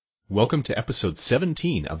Welcome to episode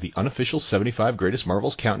 17 of the unofficial 75 Greatest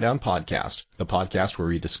Marvels Countdown podcast, the podcast where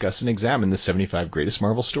we discuss and examine the 75 greatest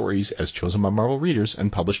Marvel stories as chosen by Marvel readers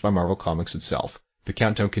and published by Marvel Comics itself. The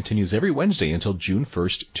countdown continues every Wednesday until June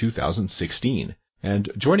 1st, 2016. And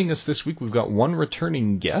joining us this week, we've got one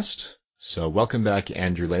returning guest. So welcome back,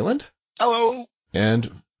 Andrew Leyland. Hello. And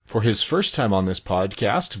for his first time on this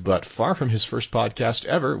podcast, but far from his first podcast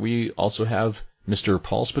ever, we also have Mr.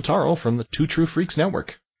 Paul Spataro from the Two True Freaks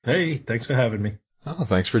Network. Hey, thanks for having me. Oh,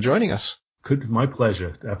 thanks for joining us. My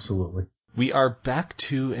pleasure, absolutely. We are back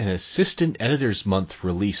to an Assistant Editor's Month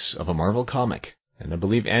release of a Marvel comic. And I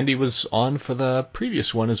believe Andy was on for the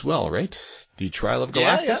previous one as well, right? The Trial of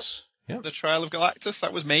Galactus? Yeah. The Trial of Galactus,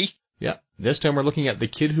 that was me. Yeah. This time we're looking at The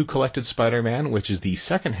Kid Who Collected Spider-Man, which is the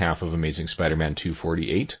second half of Amazing Spider-Man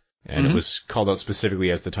 248. And It was called out specifically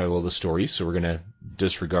as the title of the story, so we're going to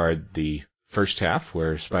disregard the first half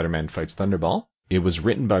where Spider-Man fights Thunderball. It was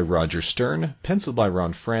written by Roger Stern, penciled by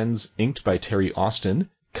Ron Frenz, inked by Terry Austin,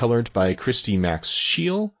 colored by Christy Max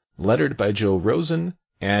Scheel, lettered by Joe Rosen,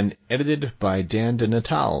 and edited by Dan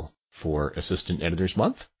DeNatal for Assistant Editor's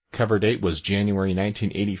Month. Cover date was January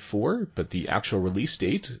 1984, but the actual release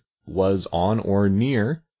date was on or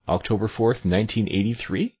near October 4th,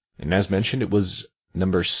 1983. And as mentioned, it was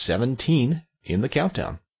number 17 in the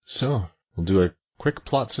countdown. So, we'll do a quick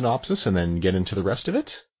plot synopsis and then get into the rest of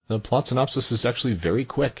it. The plot synopsis is actually very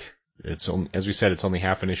quick. It's only, as we said, it's only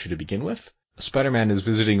half an issue to begin with. Spider-Man is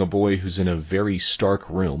visiting a boy who's in a very stark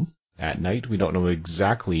room at night. We don't know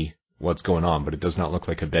exactly what's going on, but it does not look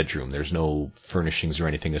like a bedroom. There's no furnishings or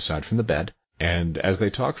anything aside from the bed. And as they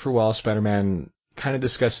talk for a while, Spider-Man kind of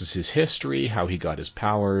discusses his history, how he got his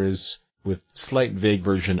powers, with slight vague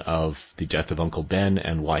version of the death of Uncle Ben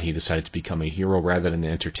and why he decided to become a hero rather than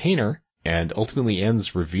an entertainer. And ultimately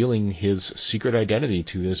ends revealing his secret identity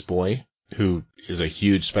to this boy, who is a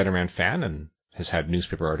huge Spider-Man fan and has had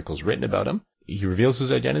newspaper articles written about him. He reveals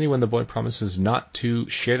his identity when the boy promises not to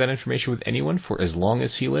share that information with anyone for as long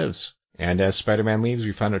as he lives. And as Spider-Man leaves,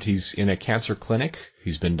 we find out he's in a cancer clinic.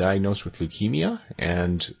 He's been diagnosed with leukemia,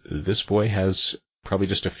 and this boy has probably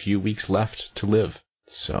just a few weeks left to live.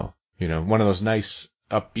 So, one of those nice,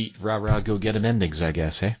 upbeat, rah-rah, go-get-him endings, I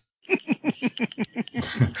guess, eh?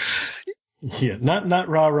 Yeah, not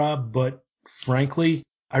rah-rah, but frankly,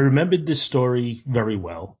 I remembered this story very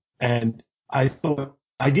well, and I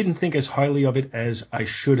didn't think as highly of it as I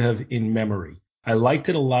should have in memory. I liked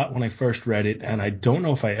it a lot when I first read it, and I don't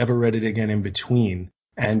know if I ever read it again in between.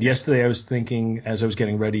 And yesterday I was thinking, as I was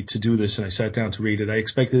getting ready to do this and I sat down to read it, I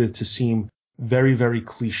expected it to seem very, very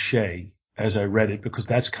cliche as I read it, because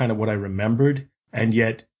that's kind of what I remembered. And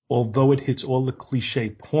yet, although it hits all the cliche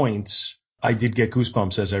points, I did get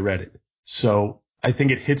goosebumps as I read it. So I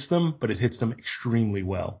think it hits them, but it hits them extremely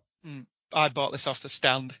well. I bought this off the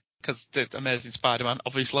stand because the Amazing Spider-Man,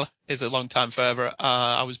 obviously, is a long time favourite.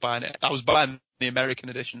 I was buying it. I was buying the American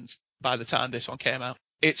editions by the time this one came out.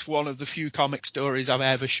 It's one of the few comic stories I've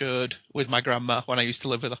ever shared with my grandma when I used to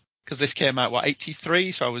live with her. Because this came out,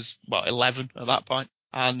 83? So I was, 11 at that point.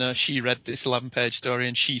 And she read this 11-page story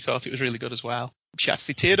and she thought it was really good as well. She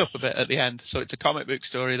actually teared up a bit at the end. So it's a comic book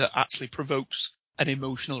story that actually provokes an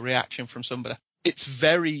emotional reaction from somebody. It's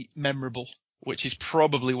very memorable, which is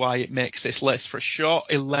probably why it makes this list. For a short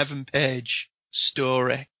 11-page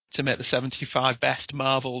story to make the 75 best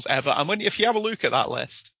Marvels ever. And if you have a look at that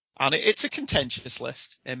list, and it's a contentious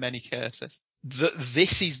list in many cases, that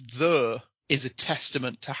this is a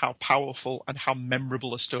testament to how powerful and how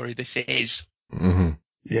memorable a story this is. Mm-hmm.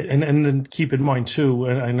 Yeah, and then keep in mind, too,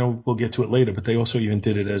 and I know we'll get to it later, but they also even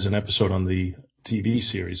did it as an episode on the TV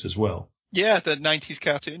series as well. Yeah, the 90s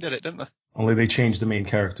cartoon did it, didn't they? Only they changed the main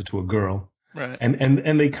character to a girl. Right.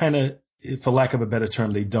 And they kind of, for lack of a better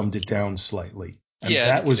term, they dumbed it down slightly. And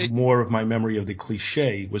that was more of my memory of the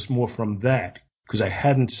cliche, was more from that, because I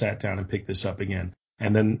hadn't sat down and picked this up again.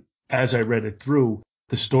 And then as I read it through,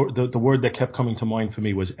 the word that kept coming to mind for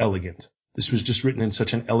me was elegant. This was just written in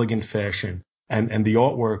such an elegant fashion. And the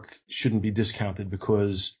artwork shouldn't be discounted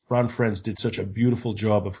because Ron Frenz did such a beautiful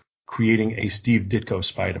job of creating a Steve Ditko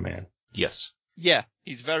Spider-Man. Yes. Yeah,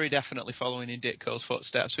 he's very definitely following in Ditko's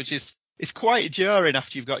footsteps, which is quite jarring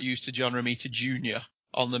after you've got used to John Romita Jr.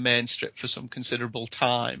 on the main strip for some considerable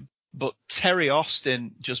time. But Terry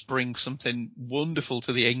Austin just brings something wonderful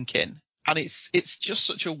to the inking. And it's just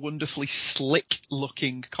such a wonderfully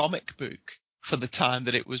slick-looking comic book for the time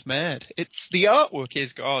that it was made. The artwork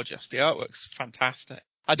is gorgeous. The artwork's fantastic.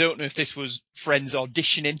 I don't know if this was Frenz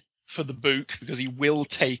auditioning for the book, because he will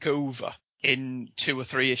take over in 2 or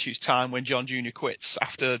 3 issues' time when John Jr. quits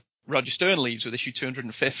after Roger Stern leaves with issue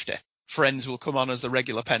 250. Frenz will come on as the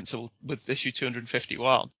regular pencil with issue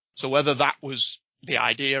 251. So whether that was the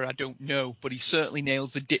idea, I don't know, but he certainly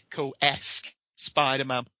nails the Ditko-esque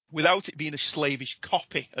Spider-Man without it being a slavish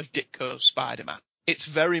copy of Ditko's Spider-Man. It's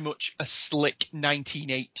very much a slick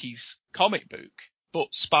 1980s comic book,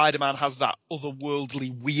 but Spider-Man has that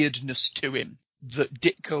otherworldly weirdness to him that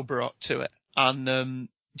Ditko brought to it. And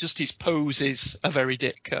just his poses are very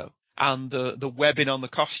Ditko. And the webbing on the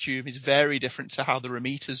costume is very different to how the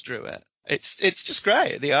Romitas drew it. It's just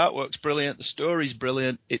great. The artwork's brilliant. The story's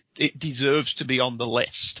brilliant. It deserves to be on the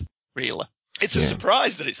list, really. It's a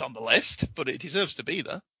surprise that it's on the list, but it deserves to be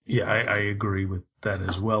there. Yeah, I agree with that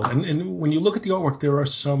as well. And when you look at the artwork, there are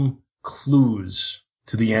some clues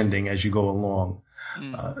to the ending as you go along.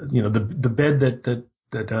 The bed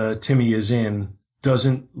that Timmy is in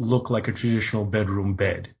doesn't look like a traditional bedroom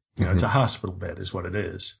bed. It's a hospital bed is what it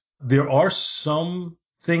is. There are some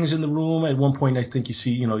things in the room. At one point, I think you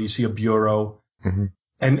see a bureau,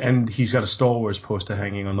 and he's got a Star Wars poster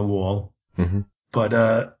hanging on the wall.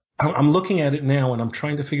 But I'm looking at it now, and I'm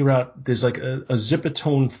trying to figure out. There's like a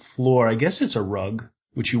Zipatone floor. I guess it's a rug,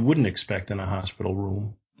 which you wouldn't expect in a hospital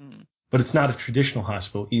room. But it's not a traditional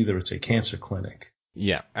hospital either. It's a cancer clinic.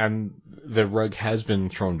 Yeah, and the rug has been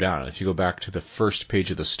thrown down. If you go back to the first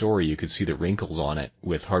page of the story, you could see the wrinkles on it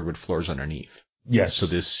with hardwood floors underneath. Yes. So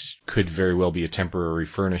this could very well be a temporary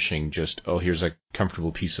furnishing, just, here's a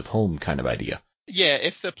comfortable piece of home kind of idea. Yeah,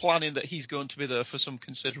 if they're planning that he's going to be there for some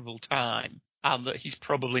considerable time, and that he's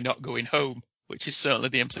probably not going home, which is certainly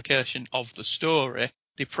the implication of the story,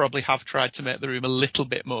 they probably have tried to make the room a little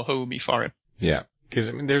bit more homey for him. Yeah,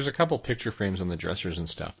 because there's a couple picture frames on the dressers and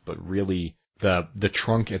stuff, but really the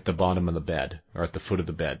trunk at the bottom of the bed, or at the foot of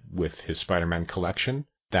the bed, with his Spider-Man collection,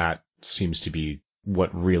 that seems to be what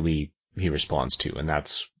really he responds to, and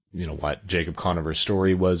that's, what Jacob Conover's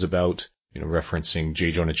story was about, referencing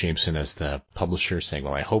J. Jonah Jameson as the publisher, saying,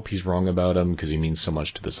 well, I hope he's wrong about him because he means so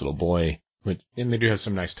much to this little boy. And they do have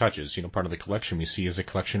some nice touches. Part of the collection we see is a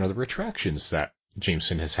collection of the retractions that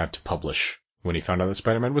Jameson has had to publish when he found out that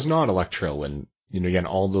Spider-Man was not Electro. And, again,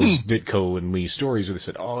 all those Ditko and Lee stories where they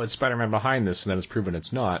said, it's Spider-Man behind this, and then it's proven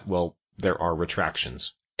it's not. Well, there are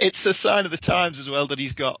retractions. It's a sign of the times as well that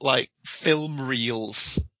he's got, film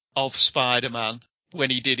reels of Spider-Man when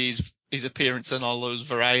he did his appearance on all those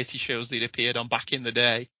variety shows that he'd appeared on back in the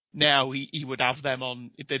day. Now he would have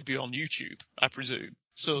them they'd be on YouTube, I presume.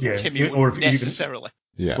 So Timmy wouldn't necessarily.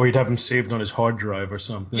 Or he'd have them saved on his hard drive or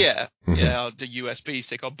something. Yeah, or the USB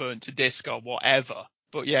stick or burnt to disk or whatever.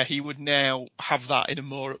 But yeah, he would now have that in a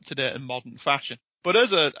more up-to-date and modern fashion. But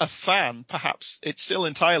as a fan, perhaps it's still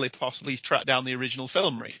entirely possible he's tracked down the original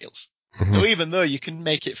film reels. So even though you can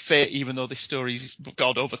make it fit, even though this story's,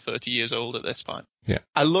 over 30 years old at this point. Yeah.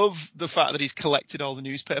 I love the fact that he's collected all the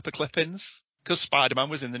newspaper clippings, because Spider-Man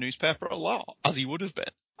was in the newspaper a lot, as he would have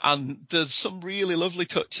been. And there's some really lovely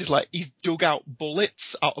touches, like he's dug out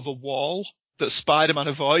bullets out of a wall that Spider-Man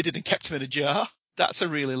avoided and kept him in a jar. That's a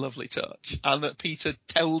really lovely touch. And that Peter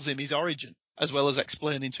tells him his origin, as well as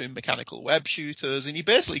explaining to him mechanical web shooters, and he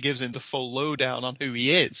basically gives him the full lowdown on who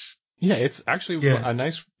he is. Yeah, it's actually a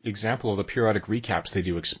nice example of the periodic recaps they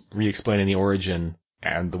do re-explaining the origin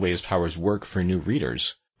and the way his powers work for new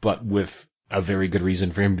readers, but with a very good reason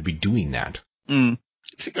for him to be doing that.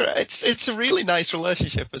 It's a really nice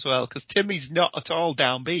relationship as well, because Timmy's not at all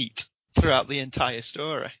downbeat throughout the entire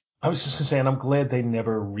story. I was just saying, I'm glad they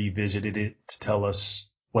never revisited it to tell us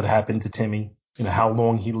what happened to Timmy, how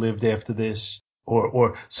long he lived after this,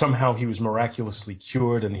 or somehow he was miraculously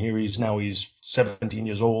cured and here he's 17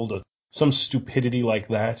 years old, or some stupidity like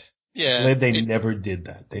that. Yeah. I'm glad they never did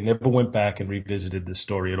that. They never went back and revisited this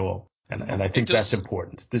story at all. And I think that's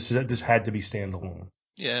important. This had to be standalone.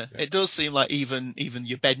 Yeah, it does seem like even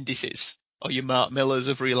your Bendises or your Mark Millers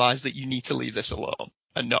have realised that you need to leave this alone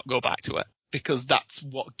and not go back to it, because that's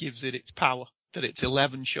what gives it its power, that it's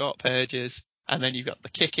 11 short pages, and then you've got the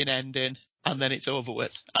kicking ending, and then it's over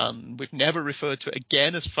with. And we've never referred to it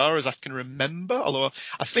again as far as I can remember, although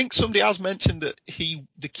I think somebody has mentioned that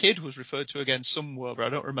the kid was referred to again somewhere, but I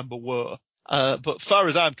don't remember where. But as far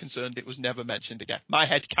as I'm concerned, it was never mentioned again. My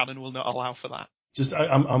headcanon will not allow for that.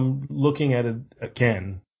 I'm looking at it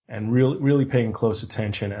again and really paying close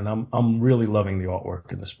attention, and I'm really loving the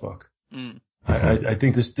artwork in this book. I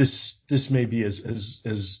think this may be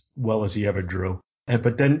as well as he ever drew.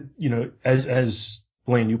 But then, as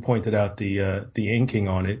Blaine, you pointed out the inking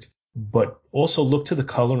on it, but also look to the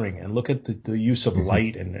coloring and look at the use of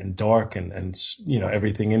light and dark and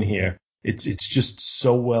everything in here. It's just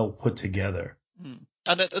so well put together.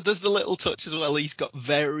 And there's the little touch as well. He's got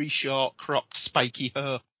very short, cropped, spiky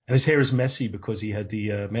hair. And his hair is messy because he had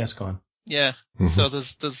the mask on. Yeah. So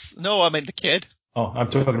there's no, I mean the kid. Oh, I'm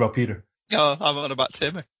talking about Peter. Oh, I'm on about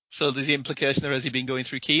Timmy. So there's the implication there, has he been going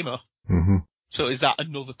through chemo? Mm-hmm. So is that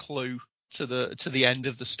another clue to the end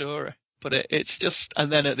of the story? But it's just,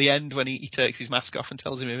 and then at the end when he takes his mask off and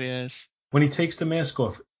tells him who he is. When he takes the mask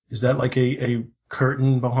off, is that like a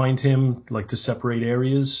curtain behind him, like to separate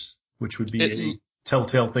areas, which would be a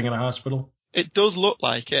telltale thing in a hospital? It does look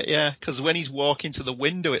like it, yeah, because when he's walking to the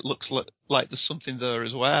window, it looks like there's something there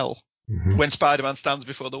as well. Mm-hmm. When Spider-Man stands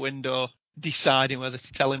before the window, deciding whether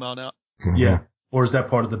to tell him or not. Mm-hmm. Yeah. Or is that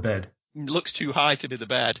part of the bed? It looks too high to be the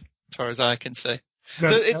bed, as far as I can see.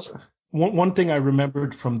 Now, one thing I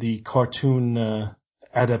remembered from the cartoon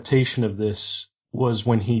adaptation of this was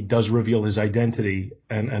when he does reveal his identity,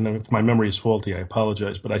 and if my memory is faulty, I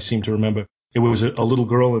apologize, but I seem to remember it was a little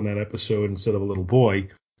girl in that episode instead of a little boy.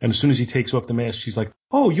 And as soon as he takes off the mask, she's like,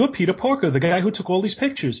 "Oh, you're Peter Parker, the guy who took all these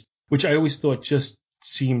pictures," which I always thought just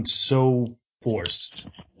seemed so forced.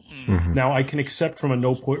 Mm-hmm. Now, I can accept from a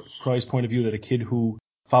no-prize point of view that a kid who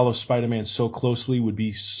follows Spider-Man so closely would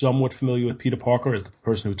be somewhat familiar with Peter Parker as the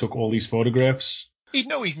person who took all these photographs. He'd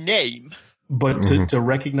know his name. But to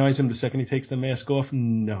recognize him the second he takes the mask off,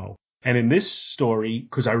 no. And in this story,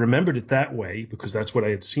 because I remembered it that way, because that's what I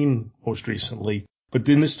had seen most recently, but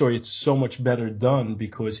in this story, it's so much better done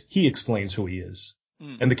because he explains who he is.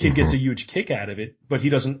 And the kid gets a huge kick out of it, but he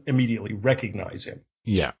doesn't immediately recognize him.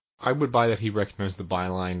 Yeah. I would buy that he recognized the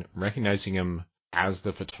byline, recognizing him as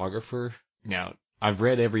the photographer. Now, I've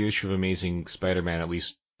read every issue of Amazing Spider-Man, at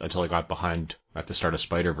least until I got behind at the start of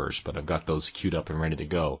Spider-Verse, but I've got those queued up and ready to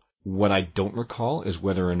go. What I don't recall is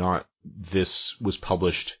whether or not this was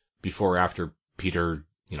published before or after Peter,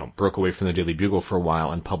 broke away from the Daily Bugle for a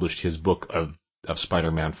while and published his book of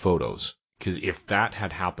Spider-Man photos. Because if that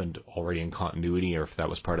had happened already in continuity, or if that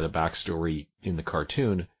was part of the backstory in the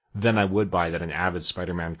cartoon, then I would buy that an avid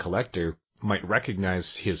Spider-Man collector might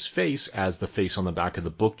recognize his face as the face on the back of the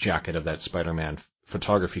book jacket of that Spider-Man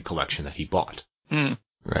photography collection that he bought.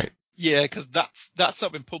 Right. Yeah, because that's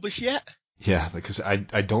not been published yet. Yeah, because I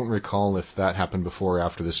don't recall if that happened before or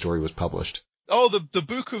after the story was published. Oh, the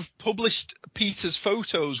book of published Peter's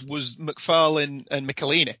photos was McFarlane and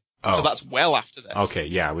Michelini. Oh. So that's well after this. Okay,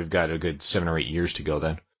 yeah, we've got a good 7 or 8 years to go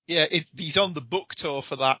then. Yeah, he's on the book tour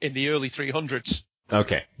for that in the early 300s.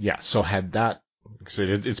 Okay, yeah, so had that...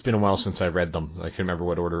 It's been a while since I read them. I can't remember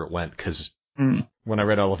what order it went, because when I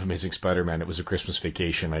read all of Amazing Spider-Man, it was a Christmas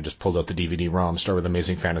vacation. I just pulled out the DVD-ROM, started with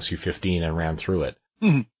Amazing Fantasy 15, and ran through it.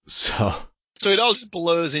 So it all just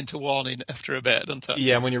blurs into one after a bit, doesn't it?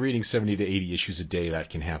 Yeah, when you're reading 70 to 80 issues a day,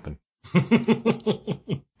 that can happen.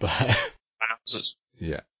 But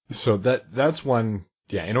yeah, so that's one.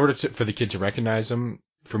 Yeah, in order for the kid to recognize him,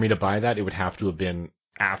 for me to buy that, it would have to have been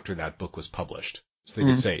after that book was published, so they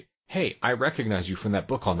could say, "Hey, I recognize you from that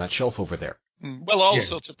book on that shelf over there." Well,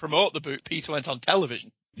 also to promote the book, Peter went on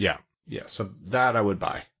television. Yeah. So that I would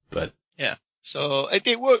buy, but yeah. So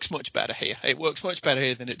it works much better here. It works much better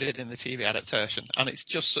here than it did in the TV adaptation, and it's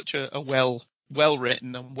just such a well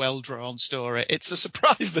written and well drawn story. It's a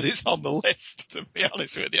surprise that it's on the list, to be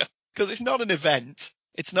honest with you, because it's not an event.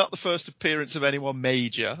 It's not the first appearance of anyone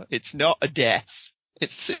major. It's not a death.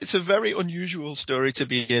 It's a very unusual story to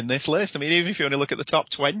be in this list. I mean, even if you only look at the top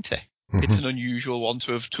 20, it's an unusual one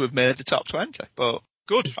to have made the top 20. But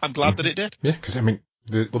good. I'm glad that it did. Yeah, because I mean,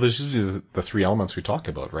 there's usually the three elements we talk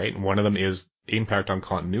about, right? And one of them is impact on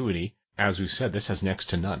continuity. As we said, this has next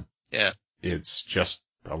to none. Yeah. It's just,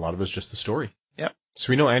 a lot of it's just the story. Yeah.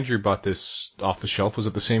 So we know Andrew bought this off the shelf. Was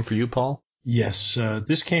it the same for you, Paul? Yes,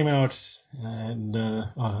 this came out, and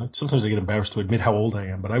sometimes I get embarrassed to admit how old I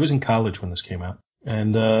am, but I was in college when this came out.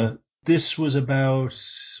 And this was about,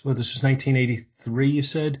 this was 1983, you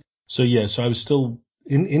said? So yeah, so I was still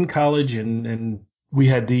in college, and we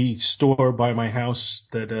had the store by my house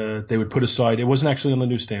that they would put aside. It wasn't actually on the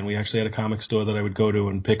newsstand. We actually had a comic store that I would go to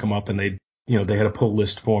and pick them up, and they had a pull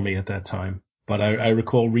list for me at that time. But I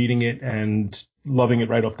recall reading it and loving it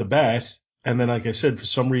right off the bat. And then, like I said, for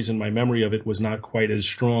some reason, my memory of it was not quite as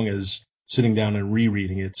strong as sitting down and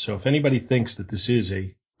rereading it. So if anybody thinks that this is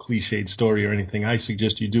a cliched story or anything, I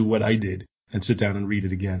suggest you do what I did and sit down and read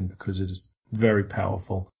it again, because it is very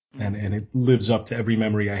powerful. And it lives up to every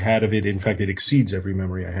memory I had of it. In fact, it exceeds every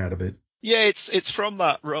memory I had of it. Yeah, it's from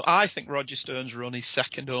that run. I think Roger Stern's run is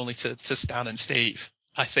second only to Stan and Steve.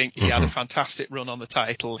 I think he had a fantastic run on the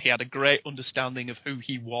title. He had a great understanding of who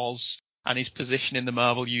he was and his position in the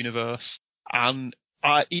Marvel Universe. And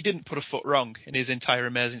he didn't put a foot wrong in his entire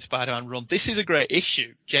Amazing Spider-Man run. This is a great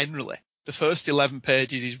issue, generally. The first 11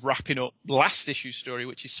 pages is wrapping up last issue's story,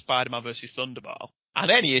 which is Spider-Man versus Thunderball.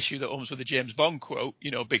 And any issue that comes with a James Bond quote,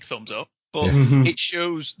 big thumbs up. But it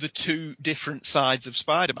shows the two different sides of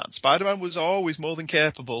Spider-Man. Spider-Man was always more than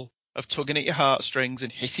capable of tugging at your heartstrings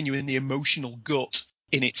and hitting you in the emotional gut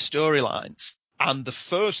in its storylines. And the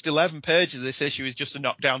first 11 pages of this issue is just a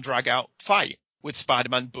knockdown, drag-out fight with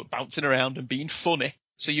Spider-Man bouncing around and being funny.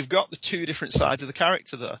 So you've got the two different sides of the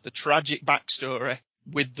character there. The tragic backstory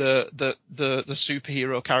with the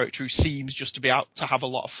superhero character who seems just to be out to have a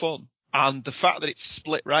lot of fun. And the fact that it's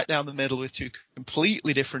split right down the middle with two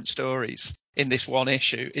completely different stories in this one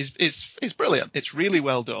issue is brilliant. It's really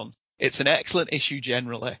well done. It's an excellent issue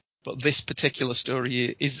generally, but this particular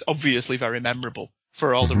story is obviously very memorable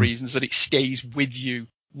for all the reasons that it stays with you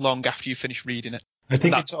long after you finish reading it. I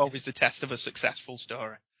think that's always the test of a successful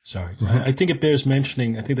story. Sorry. I think it bears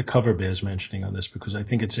mentioning. I think the cover bears mentioning on this because I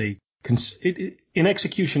think it's in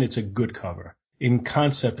execution, it's a good cover. In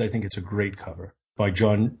concept, I think it's a great cover by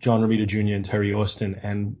John Romita Jr. and Terry Austin.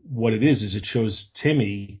 And what it is it shows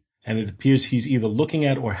Timmy, and it appears he's either looking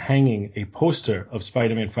at or hanging a poster of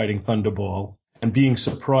Spider-Man fighting Thunderball and being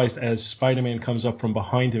surprised as Spider-Man comes up from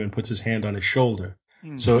behind him and puts his hand on his shoulder.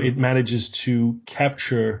 Mm-hmm. So it manages to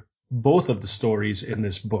capture both of the stories in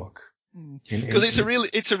this book. Because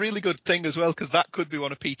it's a really good thing as well, because that could be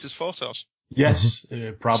one of Peter's photos. Yes,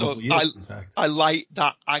 it probably is, in fact. I like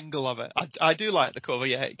that angle of it. I do like the cover,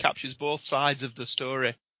 yeah. It captures both sides of the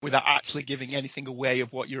story without actually giving anything away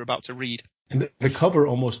of what you're about to read. And the cover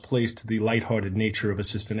almost plays to the lighthearted nature of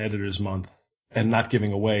Assistant Editors Month and not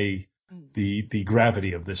giving away the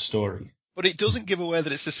gravity of this story. But it doesn't give away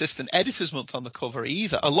that it's Assistant Editors Month on the cover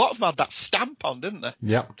either. A lot of them had that stamp on, didn't they?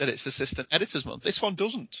 Yeah. That it's Assistant Editors Month. This one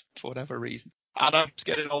doesn't, for whatever reason. And I'm just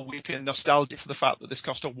getting all weepy and nostalgic for the fact that this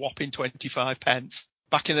cost a whopping 25 pence.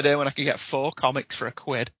 Back in the day when I could get 4 comics for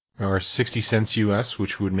 £1. Or 60 cents US,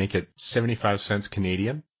 which would make it 75 cents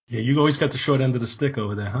Canadian. Yeah, you always got the short end of the stick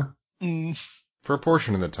over there, huh? For a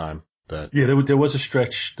portion of the time. But yeah, there was a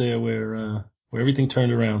stretch there where everything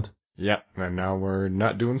turned around. Yeah, and now we're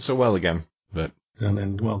not doing so well again. But and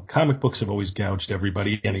then, well, comic books have always gouged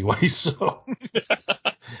everybody anyway. So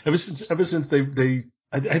ever since they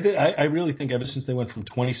I really think ever since they went from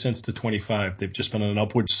 20 cents to 25, they've just been on an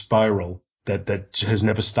upward spiral that has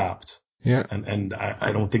never stopped. Yeah, and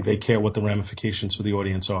I don't think they care what the ramifications for the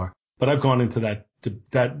audience are. But I've gone into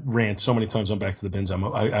that rant so many times on Back to the Bins.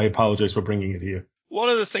 I apologize for bringing it here. One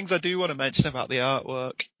of the things I do want to mention about the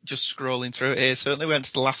artwork, just scrolling through it here, certainly went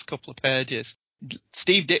to the last couple of pages.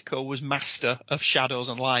 Steve Ditko was master of shadows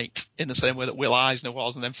and light in the same way that Will Eisner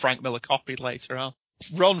was, and then Frank Miller copied later on.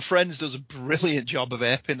 Ron Frenz does a brilliant job of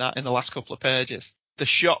aping that in the last couple of pages. The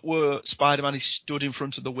shot where Spider-Man is stood in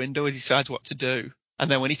front of the window, he decides what to do. And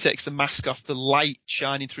then when he takes the mask off, the light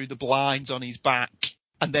shining through the blinds on his back.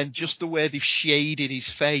 And then just the way they've shaded his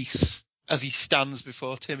face as he stands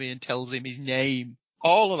before Timmy and tells him his name.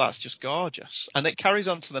 All of that's just gorgeous. And it carries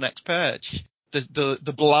on to the next page.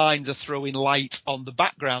 The blinds are throwing light on the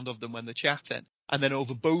background of them when they're chatting, and then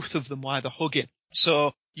over both of them while they're hugging.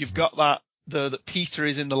 So you've got that Peter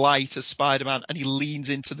is in the light as Spider-Man, and he leans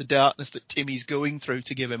into the darkness that Timmy's going through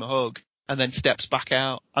to give him a hug, and then steps back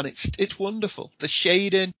out. And it's wonderful. The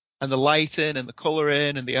shading and the lighting and the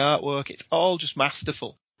colouring and the artwork, it's all just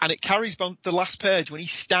masterful. And it carries on the last page when he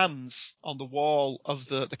stands on the wall of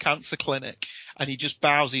the cancer clinic, and he just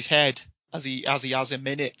bows his head as he has a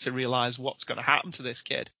minute to realise what's going to happen to this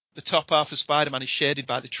kid. The top half of Spider-Man is shaded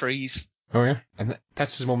by the trees. Oh, yeah. And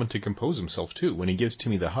that's his moment to compose himself, too. When he gives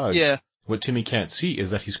Timmy the hug, yeah. What Timmy can't see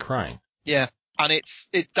is that he's crying. Yeah. And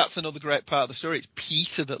that's another great part of the story. It's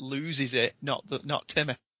Peter that loses it, not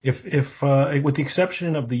Timmy. If with the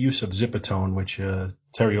exception of the use of Zipatone, which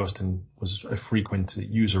Terry Austin was a frequent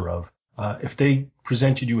user of, if they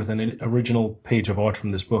presented you with an original page of art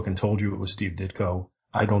from this book and told you it was Steve Ditko,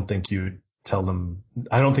 I don't think you'd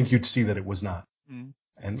see that it was not.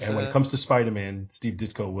 And when it comes to Spider-Man, Steve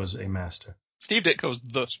Ditko was a master. Steve Ditko's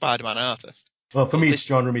the Spider-Man artist. Well, for me, it's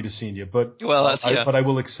John Romita Sr., but I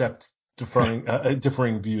will accept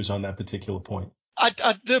differing views on that particular point.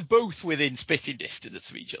 They're both within spitting distance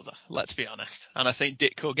of each other, let's be honest. And I think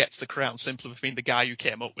Ditko gets the crown simply for being the guy who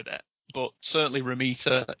came up with it. But certainly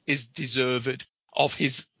Romita is deserved of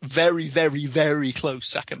his very, very, very close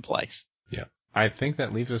second place. Yeah. I think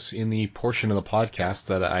that leaves us in the portion of the podcast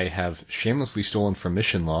that I have shamelessly stolen from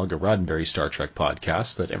Mission Log, a Roddenberry Star Trek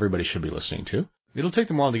podcast that everybody should be listening to. It'll take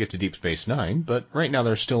them a while to get to Deep Space Nine, but right now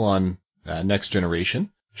they're still on Next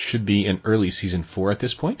Generation. Should be in early Season 4 at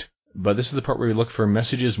this point. But this is the part where we look for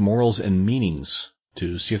messages, morals, and meanings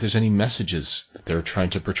to see if there's any messages that they're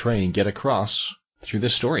trying to portray and get across through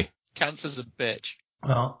this story. Cancer's a bitch.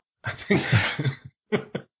 Well, I think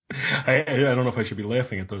I don't know if I should be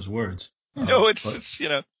laughing at those words. No, it's you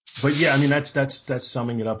know. But yeah, I mean that's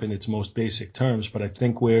summing it up in its most basic terms. But I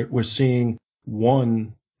think we're seeing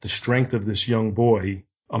one the strength of this young boy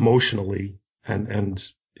emotionally and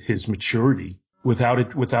his maturity without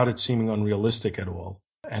it seeming unrealistic at all.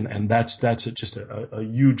 And that's just a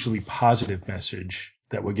hugely positive message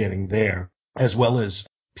that we're getting there, as well as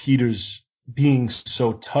Peter's being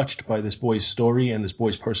so touched by this boy's story and this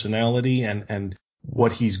boy's personality and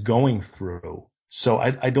what he's going through. So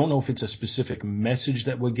I don't know if it's a specific message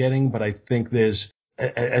that we're getting, but I think there's,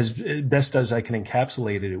 as best as I can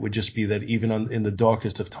encapsulate it, it would just be that even in the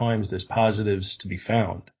darkest of times, there's positives to be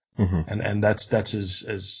found. Mm-hmm. And that's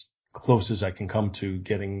as close as I can come to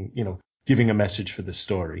getting, giving a message for this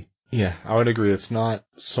story. Yeah, I would agree. It's not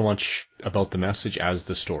so much about the message as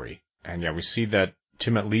the story. And yeah, we see that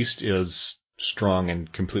Tim at least is strong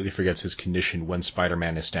and completely forgets his condition when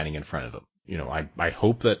Spider-Man is standing in front of him. I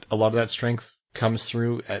hope that a lot of that strength comes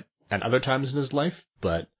through at other times in his life,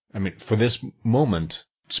 but I mean, for this moment,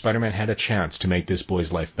 Spider-Man had a chance to make this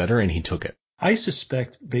boy's life better, and he took it. I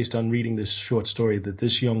suspect, based on reading this short story, that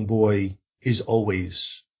this young boy is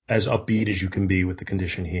always as upbeat as you can be with the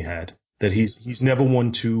condition he had. That he's never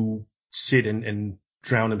one to sit and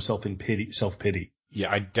drown himself in self-pity.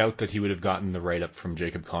 Yeah, I doubt that he would have gotten the write-up from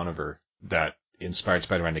Jacob Conover that inspired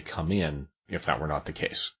Spider-Man to come in if that were not the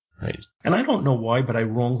case. Right. And I don't know why, but I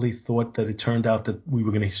wrongly thought that it turned out that we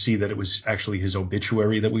were going to see that it was actually his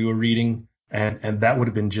obituary that we were reading. And that would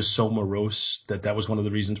have been just so morose that was one of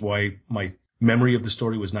the reasons why my memory of the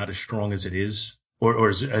story was not as strong as it is, or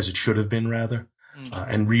as it should have been, rather.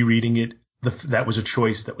 And rereading it, that was a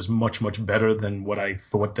choice that was much, much better than what I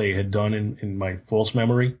thought they had done in my false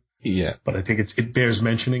memory. Yeah. But I think it bears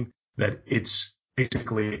mentioning that it's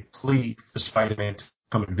basically a plea for Spider-Man to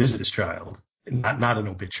come and visit his child, not an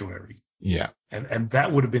obituary. Yeah. And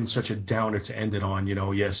that would have been such a downer to end it on,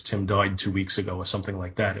 yes, Tim died 2 weeks ago or something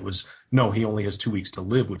like that. It was, no, he only has 2 weeks to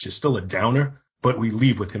live, which is still a downer, but we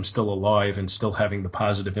leave with him still alive and still having the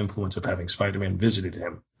positive influence of having Spider-Man visiting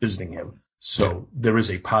him. So There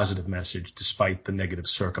is a positive message despite the negative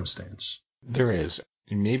circumstance. There is.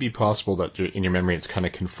 It may be possible that in your memory it's kind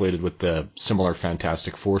of conflated with the similar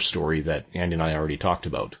Fantastic Four story that Andy and I already talked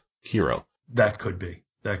about, Hero. That could be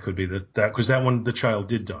that because that one, the child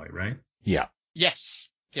did die, right? Yeah. Yes,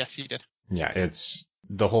 he did. Yeah, it's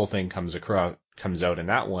the whole thing comes out in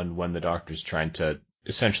that one when the doctor's trying to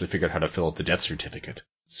essentially figure out how to fill out the death certificate.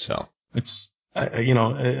 So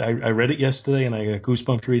I read it yesterday and I got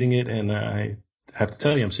goosebumps reading it, and I have to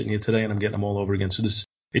tell you, I'm sitting here today and I'm getting them all over again. So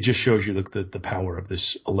it just shows you the power of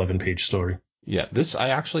this 11-page story. Yeah, I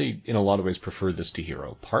actually, in a lot of ways, prefer this to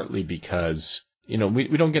Hero, partly because, we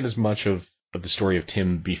don't get as much of the story of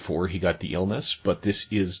Tim before he got the illness, but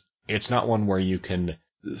it's not one where you can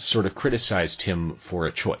sort of criticize Tim for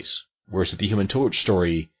a choice. Whereas with the Human Torch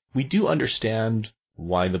story, we do understand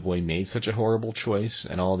why the boy made such a horrible choice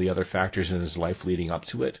and all the other factors in his life leading up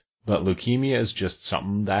to it. But leukemia is just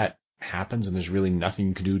something that happens, and there's really nothing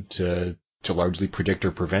you can do to largely predict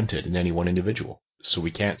or prevent it in any one individual. So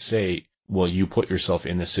we can't say, well, you put yourself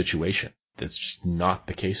in this situation. That's just not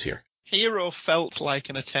the case here. Hero felt like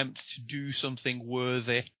an attempt to do something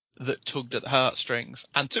worthy that tugged at the heartstrings.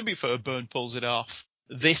 And to be fair, Byrne pulls it off.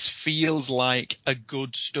 This feels like a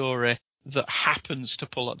good story that happens to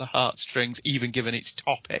pull at the heartstrings, even given its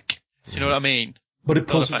topic. Do you know what I mean? But it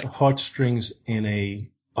pulls at the heartstrings in a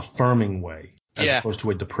affirming way, as opposed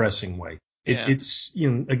to a depressing way. It's,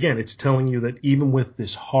 again, it's telling you that even with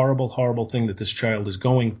this horrible, horrible thing that this child is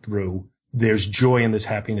going through, there's joy and there's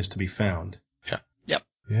happiness to be found. Yeah. Yep.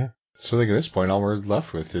 Yeah. So I think at this point, all we're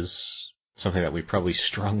left with is something that we've probably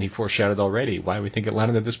strongly foreshadowed already. Why we think it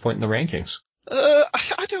landed at this point in the rankings.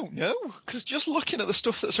 I don't know, because just looking at the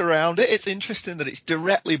stuff that's around it, it's interesting that it's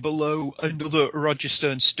directly below another Roger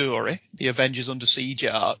Stern story, the Avengers Under Siege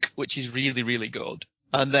arc, which is really, really good.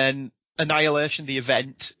 And then Annihilation, the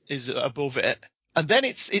event, is above it. And then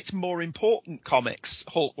it's more important comics,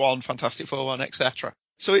 Hulk 1, Fantastic Four 1, etc.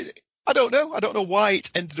 So I don't know. I don't know why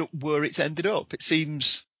it's ended up where it's ended up. It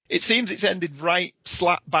seems it's ended right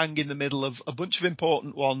slap bang in the middle of a bunch of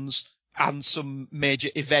important ones and some major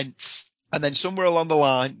events. And then somewhere along the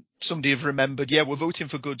line, somebody have remembered, we're voting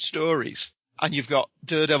for good stories. And you've got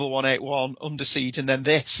Daredevil 181, Under Siege, and then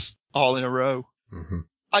this all in a row. Mm-hmm.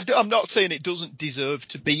 I'm not saying it doesn't deserve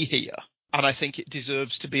to be here. And I think it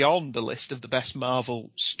deserves to be on the list of the best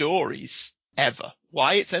Marvel stories ever.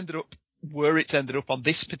 Why it's ended up where it's ended up on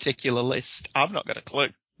this particular list, I've not got a clue.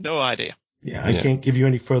 No idea. Yeah, I can't give you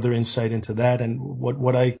any further insight into that. And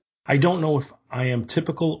what I don't know if I am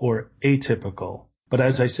typical or atypical. But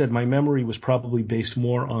as I said, my memory was probably based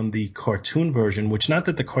more on the cartoon version, which not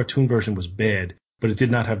that the cartoon version was bad, but it did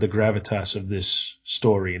not have the gravitas of this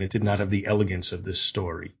story, and it did not have the elegance of this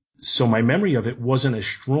story. so my memory of it wasn't as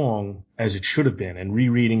strong as it should have been, and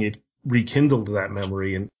rereading it rekindled that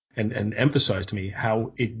memory and emphasized to me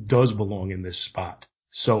how it does belong in this spot.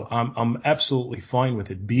 So I'm absolutely fine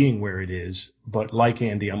with it being where it is, but like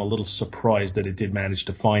Andy, I'm a little surprised that it did manage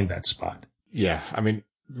to find that spot. Yeah, I mean,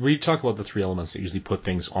 we talk about the three elements that usually put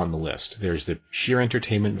things on the list. There's the sheer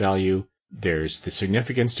entertainment value, there's the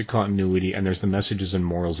significance to continuity, and there's the messages and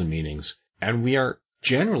morals and meanings. And we are,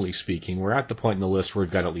 generally speaking, we're at the point in the list where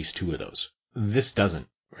we've got at least two of those. This doesn't,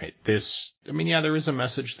 right? There is a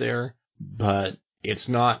message there, but it's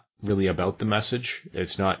not really about the message.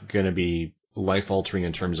 It's not going to be life-altering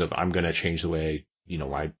in terms of I'm going to change the way,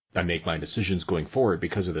 I make my decisions going forward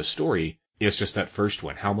because of this story. It's just that first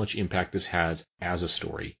one, how much impact this has as a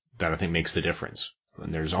story, that I think makes the difference.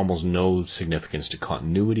 And there's almost no significance to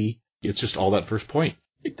continuity. It's just all that first point.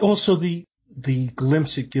 Also, the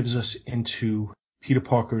glimpse it gives us into Peter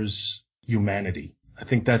Parker's humanity. I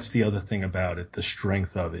think that's the other thing about it, the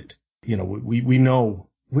strength of it. We know,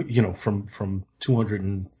 from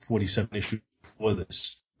 247 issues before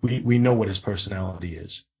this, we know what his personality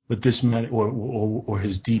is. But this man, or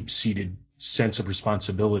his deep-seated sense of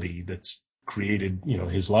responsibility that's created,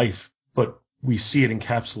 his life. But we see it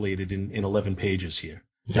encapsulated in 11 pages here.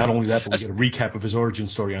 Yeah. Not only that, but we get a recap of his origin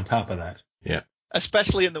story on top of that. Yeah.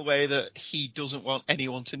 Especially in the way that he doesn't want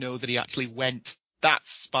anyone to know that he actually went.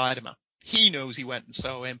 That's Spider-Man. He knows he went and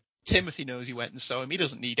saw him. Timothy knows he went and saw him. He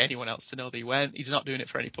doesn't need anyone else to know that he went. He's not doing it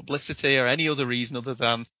for any publicity or any other reason other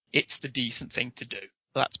than it's the decent thing to do.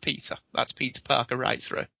 That's Peter. That's Peter Parker right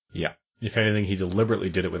through. Yeah. If anything, he deliberately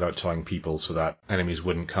did it without telling people so that enemies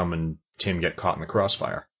wouldn't come and Tim get caught in the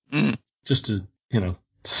crossfire. Mm. Just to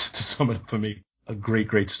sum it up for me, a great,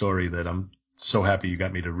 great story that I'm so happy you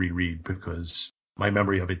got me to reread because my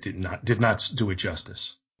memory of it did not do it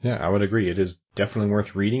justice. Yeah, I would agree. It is definitely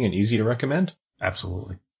worth reading and easy to recommend.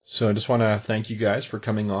 Absolutely. So I just want to thank you guys for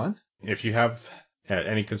coming on. If you have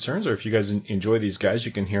any concerns or if you guys enjoy these guys,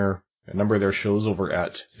 you can hear a number of their shows over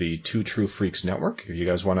at the Two True Freaks Network. If you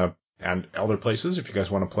guys want to, and other places, if you guys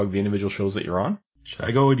want to plug the individual shows that you're on. Should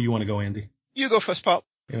I go or do you want to go, Andy? You go first, Paul.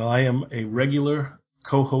 I am a regular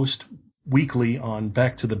co-host weekly on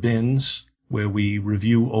Back to the Bins, where we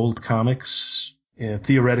review old comics,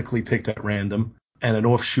 theoretically picked at random. And an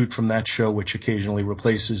offshoot from that show, which occasionally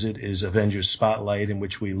replaces it, is Avengers Spotlight, in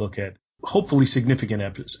which we look at hopefully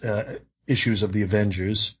significant issues of the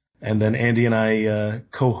Avengers. And then Andy and I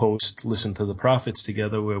co-host Listen to the Prophets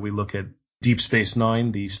together, where we look at Deep Space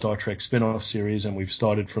Nine, the Star Trek spin-off series, and we've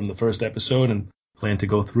started from the first episode and plan to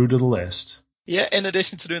go through to the last. Yeah, in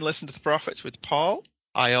addition to doing Listen to the Prophets with Paul,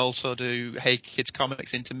 I also do Hey Kids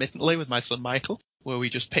Comics intermittently with my son Michael, where we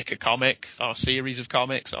just pick a comic or a series of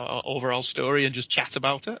comics or overall story and just chat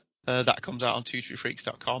about it. That comes out on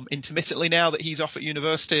twotruefreaks.com intermittently now that he's off at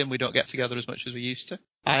university and we don't get together as much as we used to.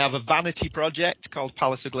 I have a vanity project called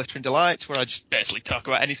Palace of Glittering Delights, where I just basically talk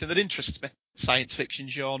about anything that interests me. Science fiction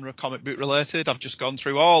genre, comic book related. I've just gone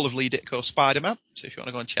through all of Lee Ditko's Spider-Man, so if you want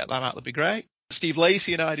to go and check that out, that'd be great. Steve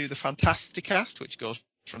Lacey and I do the Fantasticast, which goes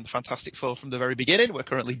from the Fantastic Four from the very beginning. We're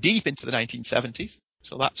currently deep into the 1970s.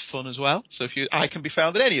 So that's fun as well. So I can be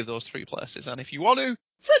found at any of those three places. And if you want to,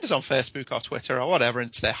 friend us on Facebook or Twitter or whatever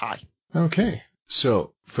and say hi. Okay.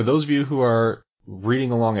 So for those of you who are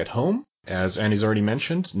reading along at home, as Andy's already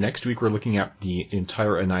mentioned, next week we're looking at the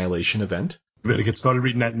entire Annihilation event. Better get started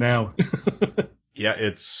reading that now. Yeah,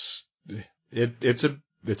 it's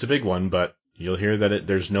a big one, but you'll hear that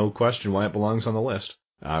there's no question why it belongs on the list.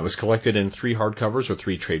 It was collected in 3 hardcovers or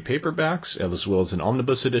 3 trade paperbacks, as well as an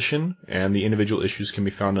omnibus edition, and the individual issues can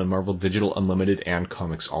be found on Marvel Digital Unlimited and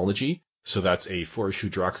Comixology. So that's a 4-issue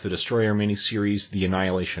Drax the Destroyer miniseries, the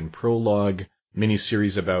Annihilation Prologue,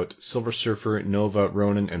 miniseries about Silver Surfer, Nova,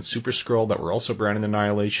 Ronin, and Super-Skrull that were also branded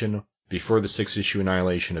Annihilation, before the 6-issue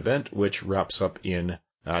Annihilation event, which wraps up in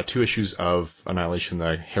 2 issues of Annihilation,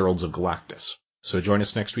 the Heralds of Galactus. So join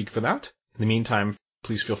us next week for that. In the meantime,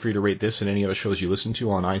 please feel free to rate this and any other shows you listen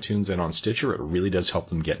to on iTunes and on Stitcher. It really does help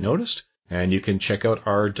them get noticed. And you can check out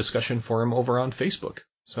our discussion forum over on Facebook.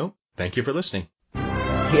 So, thank you for listening.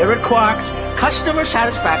 Here at Quark's, customer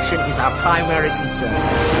satisfaction is our primary concern.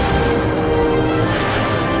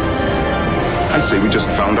 I'd say we just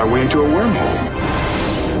found our way into a wormhole.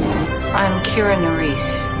 I'm Kira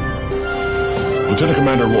Nerys. Lieutenant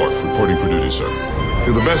Commander Worf, reporting for duty, sir.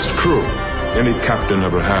 You're the best crew any captain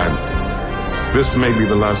ever had. This may be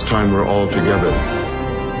the last time we're all together.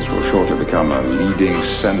 This will shortly become a leading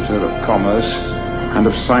center of commerce and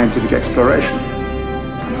of scientific exploration.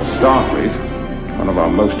 And for Starfleet, one of our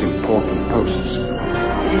most important posts.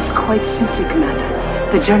 It is quite simply,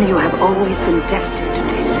 Commander. The journey you have always been destined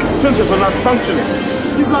to take. sensors are not functioning.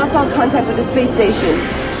 We've lost all contact with the space station. What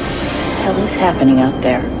the hell is happening out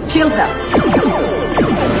there? Shields up.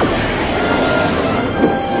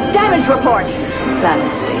 Damage report.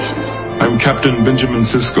 Battle stations. I'm Captain Benjamin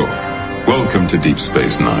Sisko. Welcome to Deep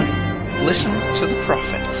Space Nine. Listen to the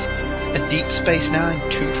Prophets, a Deep Space Nine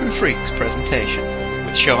Two True Freaks presentation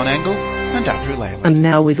with Sean Engel and Andrew Leyland. And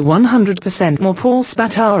now with 100% more Paul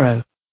Spataro.